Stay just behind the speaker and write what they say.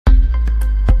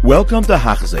Welcome to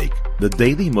Hachzik, the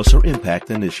Daily Musar Impact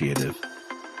Initiative.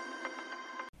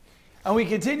 And we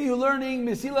continue learning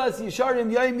Mesilas,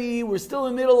 Yesharim, Yaimi. We're still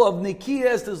in the middle of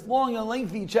Nikiyas, this long and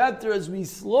lengthy chapter, as we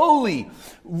slowly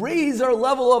raise our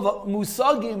level of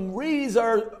musagim, raise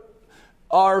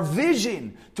our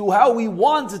vision to how we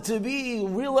want it to be,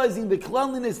 realizing the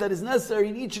cleanliness that is necessary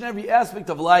in each and every aspect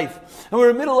of life. And we're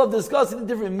in the middle of discussing the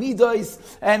different midas,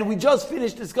 and we just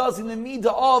finished discussing the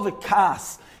midah of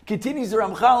kas. Continues the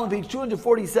Ramchal on page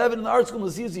 247 in the article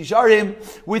Mesilas Yesharim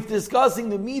with discussing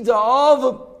the midah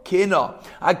of kina.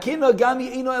 Akina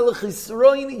gami ino el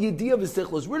chisroin yediyah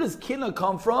v'sichlos. Where does kina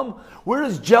come from? Where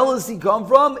does jealousy come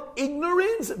from?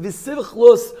 Ignorance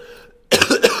v'sichlos.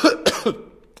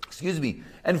 Excuse me,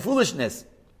 and foolishness.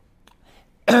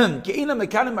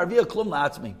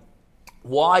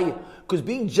 Why? Because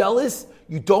being jealous,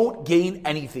 you don't gain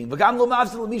anything. And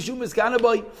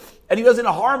he doesn't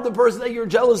harm the person that you're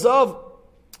jealous of.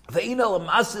 When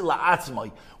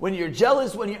you're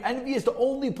jealous, when you're envious, the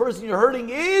only person you're hurting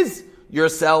is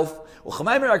yourself. As the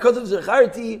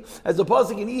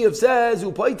pasuk in Eve says,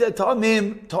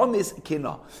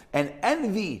 and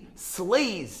envy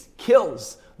slays,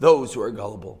 kills those who are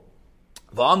gullible.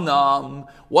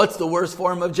 What's the worst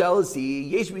form of jealousy?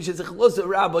 There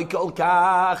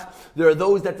are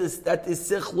those that this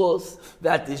sichlus,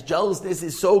 that this jealousness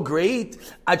is so great.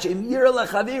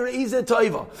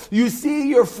 You see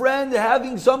your friend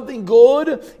having something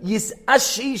good,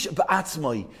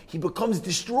 he becomes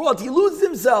distraught, he loses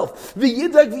himself. He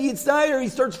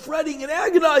starts fretting and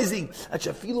agonizing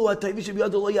until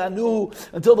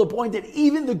the point that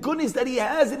even the goodness that he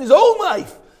has in his own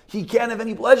life, he can't have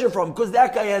any pleasure from, because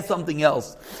that guy has something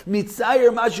else. He's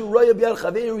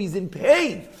in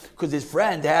pain because his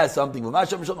friend has something.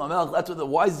 That's what the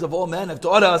wisest of all men have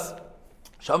taught us.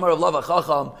 That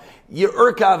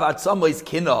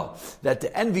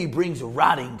the envy brings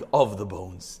rotting of the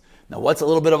bones. Now, what's a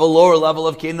little bit of a lower level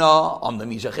of kina? There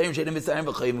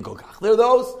are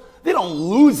those, they don't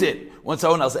lose it when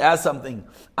someone else asks something.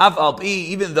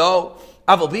 Even though,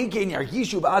 but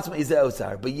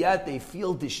yet they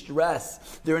feel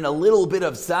distress. They're in a little bit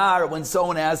of tsar when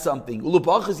someone asks something. At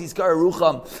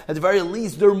the very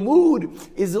least, their mood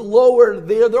is lower.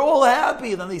 They're all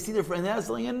happy. And then they see their friend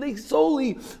asking, and they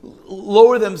slowly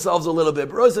lower themselves a little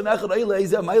bit.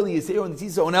 When they see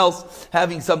someone else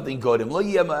having something good, unless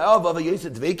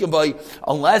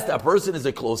that person is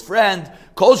a close friend,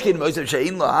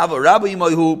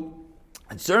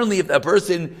 and certainly if that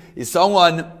person is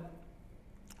someone,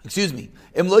 one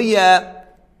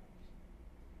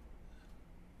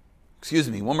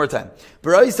more time.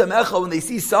 When they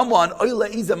see someone,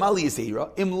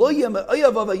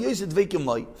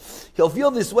 he'll feel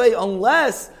this way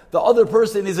unless the other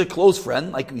person is a close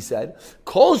friend, like we said.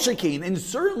 And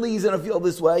certainly he's going to feel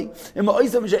this way if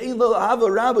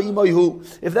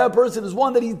that person is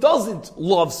one that he doesn't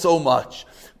love so much.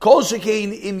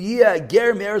 Certainly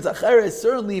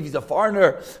if he's a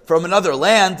foreigner from another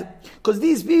land, because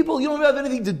these people you don't have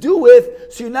anything to do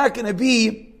with, so you're not going to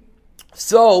be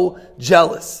so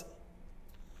jealous.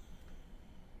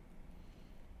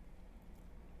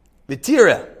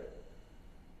 Vitira.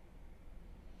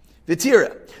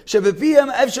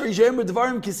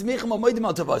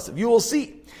 You will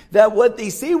see that what they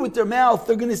say with their mouth,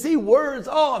 they're going to say words,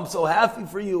 oh, I'm so happy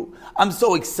for you, I'm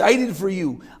so excited for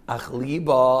you.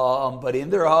 But in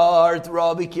their heart, their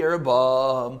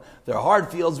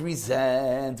heart feels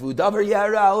resent. This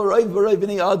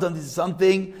is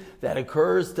something that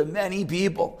occurs to many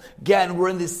people. Again, we're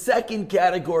in the second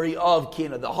category of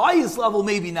kina. The highest level,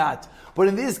 maybe not. But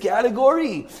in this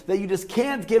category, that you just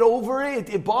can't get over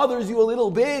it, it bothers you a little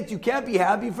bit, you can't be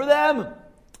happy for them.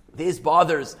 This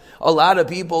bothers a lot of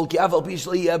people, even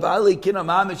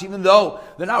though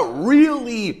they're not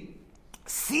really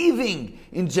seething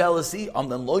in jealousy. They're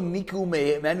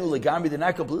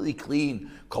not completely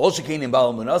clean.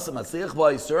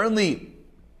 Certainly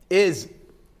is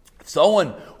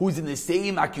someone who's in the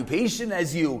same occupation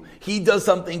as you, he does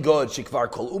something good.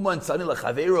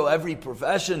 Every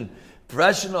professional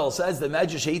says the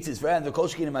Medrash hates his friend.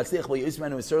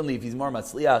 Certainly, if he's more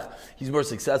matzliach, he's more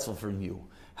successful from you.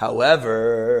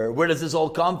 However, where does this all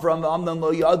come from?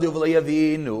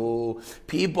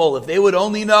 People, if they would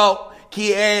only know,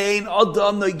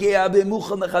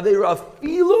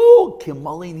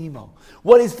 kimale nimo.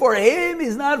 What is for him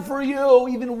is not for you,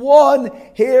 even one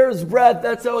hair's breadth.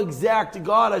 That's how exact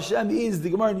God Hashem is. The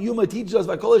Gemara in Yuma teaches us,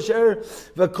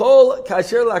 V'kol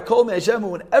kasher lakol me Hashem,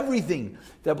 when everything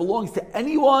that belongs to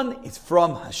anyone is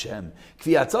from Hashem.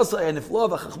 And if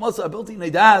love,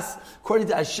 according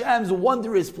to Hashem's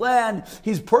wondrous plan,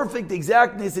 His perfect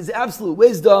exactness, His absolute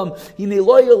wisdom,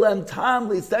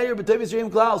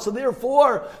 so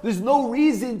therefore, there's no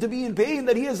reason to be in pain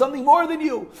that He has something more than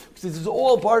you, because this is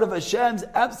all part of Hashem's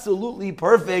absolutely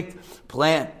perfect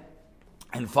plan.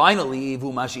 And finally, says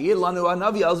the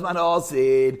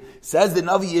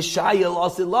Navi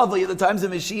Yeshaya, at the times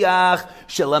of Mashiach,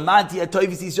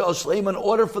 in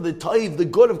order for the Toiv, the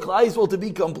good of Klal Yisrael, to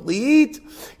be complete,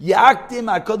 Yaktim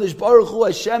HaKadosh Baruch Hu,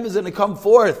 Hashem is going to come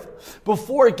forth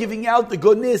before giving out the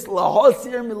goodness,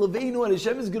 Lahosir Milavenu, and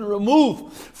Hashem is going to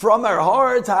remove from our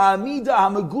hearts, Ha'amida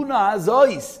Ha'maguna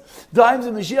Hazois. The times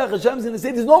of Mashiach, Hashem is going to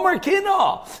say, there's no more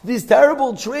kinah. This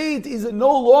terrible trait is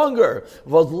no longer.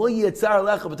 No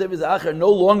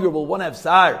longer will one have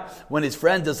sar when his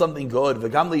friend does something good.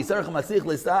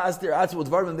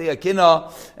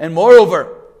 And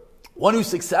moreover, one who's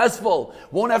successful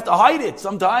won't have to hide it.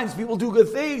 Sometimes people do good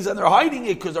things and they're hiding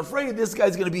it because they're afraid this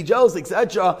guy's going to be jealous,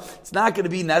 etc. It's not going to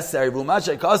be necessary. This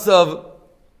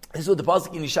is what the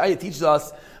pasuk in Yeshaya teaches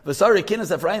us. The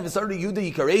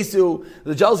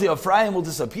jealousy of Ephraim will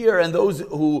disappear, and those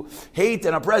who hate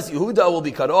and oppress Yehuda will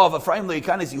be cut off. Ephraim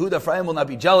will not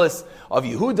be jealous of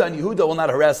Yehuda, and Yehuda will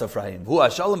not harass Ephraim.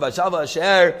 This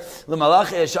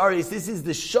is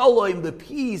the shalom, the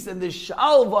peace, and the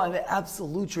shalva, and the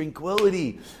absolute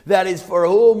tranquility that is for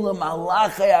whom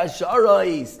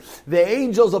the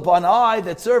angels upon high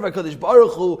that serve HaKadosh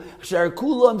Baruch Hu,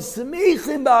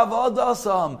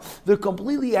 they're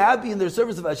completely happy in their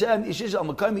service of Hashem.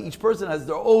 Each person has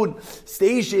their own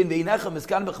station,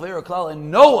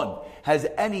 and no one has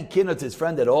any kinah to his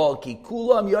friend at all.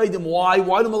 Why?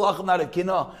 Why do malachim not have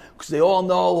kinah? Because they all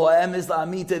know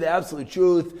the absolute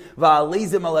truth,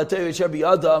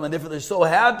 and therefore they're so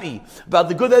happy about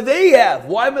the good that they have.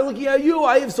 Why am I looking at you?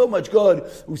 I have so much good.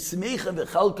 And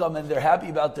they're happy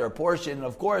about their portion. And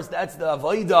of course, that's the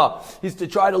avodah, is to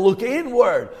try to look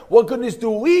inward. What goodness do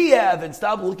we have? And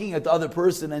stop looking at the other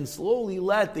person and slowly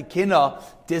let the kinah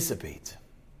dissipate.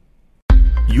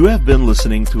 You have been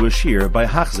listening to a shir by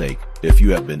Hachzeik. If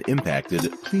you have been impacted,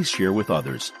 please share with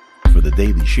others. For the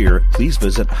daily shir, please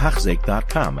visit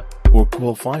Hachzeik.com or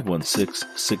call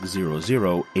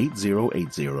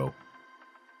 516-600-8080.